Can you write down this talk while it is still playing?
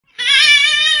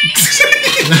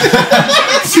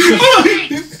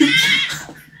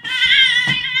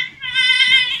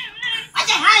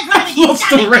Lost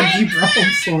the Reggie, bro.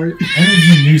 I'm sorry. Any of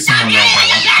you knew someone like that?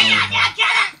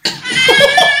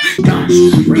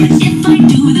 If I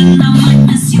do, then I might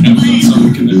miss you.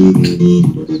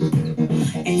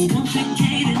 It's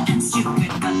complicated and stupid,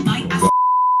 but my ass.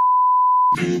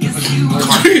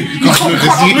 Can't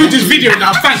upload this video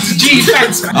now. Thanks, G.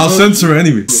 Thanks. I'll censor it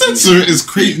anyway. Censor it is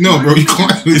crazy. No, bro, you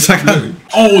can't. It's like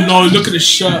Oh no, look at the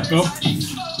shirt, bro.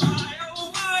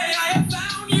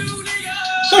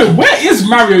 So, where is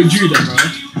Mario Judah, bro?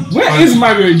 Where is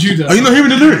Mario Judah? Are you not hearing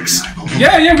the lyrics?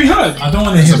 Yeah, we heard. I don't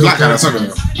want to hear It's a black guy that's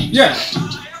talking. Yeah.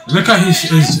 Look at his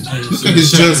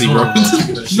jersey, bro.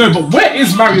 No, but where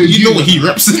is Mario Judah? You know what he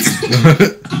represents.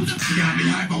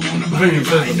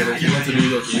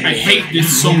 I hate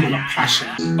this song with a passion.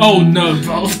 Oh no,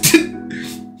 bro.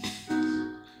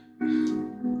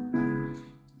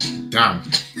 Damn.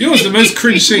 It was the most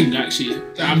cringe thing, actually,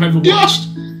 that I've ever watched.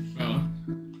 Bro.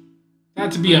 That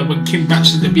had to be when Kim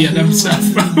Batch did the BLM stuff,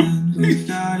 bro.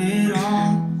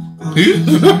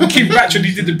 Who? Kim Batch when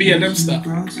he did the BLM stuff.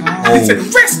 Oh. He said,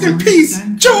 "Rest in peace,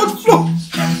 George Floyd."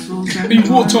 And he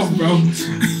walked off, bro.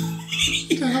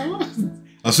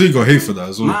 I saw you got hate for that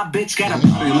as well. My bitch got a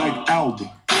body like Aydee.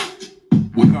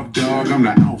 What up, dog? I'm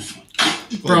the alpha.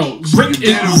 Bro, Rick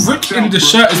in the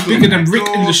shirt is bigger than Rick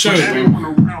in the show, bro.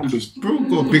 Bro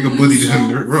got a bigger body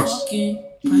than Rick Ross.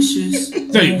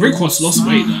 No, Rick Ross lost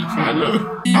weight though. I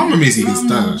know. I'm amazed he can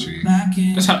stand actually.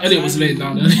 That's how Elliot was laying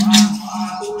down there.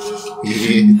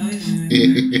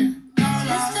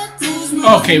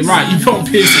 Okay, right, you put on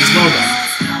piercings, well done.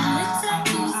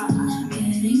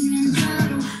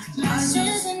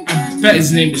 I bet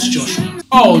his name is Joshua.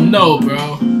 Oh no,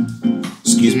 bro.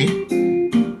 Excuse me?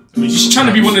 He's trying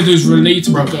to be one of those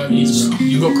relatable girlies, bro.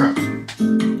 You got crabs.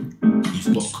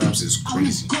 You've got crabs, it's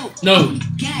crazy. No.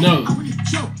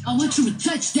 I want you to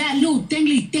touch that little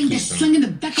dangly thing that's swinging in the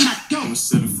back of my throat. I'm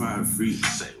certified free.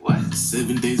 Say what?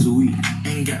 7 days a week.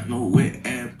 Ain't got no wet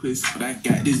ass pussy, but I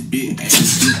got this big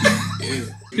ass. Yeah.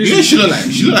 You know she look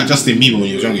like Justin Bieber when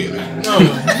you was younger, man. No,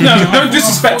 don't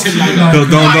disrespect him like that. Don't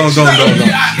do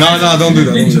that. Don't do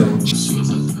that.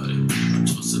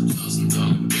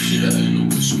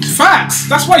 Facts.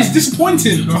 That's why he's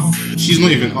disappointing, bro. She's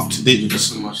not even up to date with this.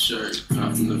 She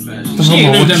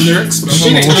ain't know them lyrics, bro. She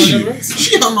ain't know them lyrics.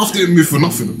 She had nothing to move for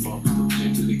nothing.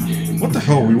 What the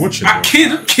hell are we watching?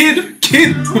 Kid.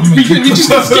 You just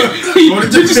gonna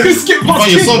skip You past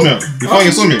find your Kid. soulmate. You find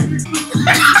your soulmate. I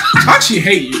actually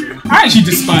hate you. I actually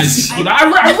despise you.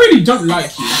 I really don't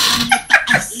like you.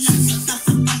 I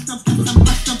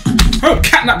hope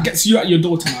Catnap gets you out your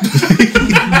door tonight.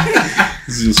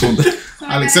 This is your song.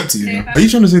 I'll accept it, you know. Are you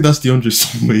trying to say that's DeAndre's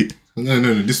soulmate?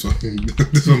 No, this one.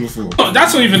 This one before. Oh,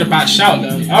 that's not even a bad shout,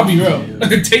 though. I'll be real.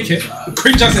 Take it.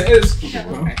 Cringe as it is.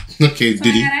 Okay, So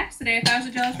did I he? got asked today if I was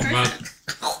a jealous person.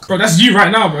 Bro, that's you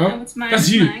right now, bro. No, it's mine, That's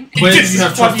it's you. mine. Where It's you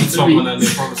have funny trusted to someone me. and they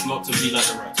promise not to be like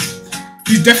the rest.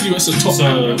 He's definitely what's the top So,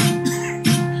 man, bro.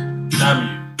 damn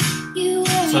you.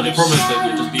 So they promise that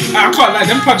you'll just be I can't lie,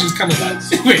 them punches kind of like.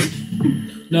 Wait.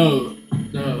 No.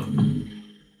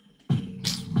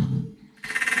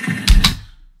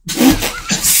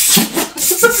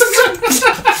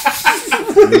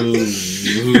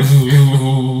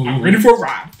 I'm ready for a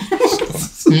ride.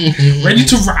 Ready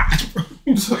to ride.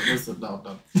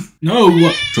 No.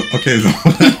 Okay,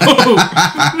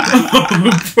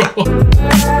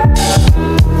 Bro.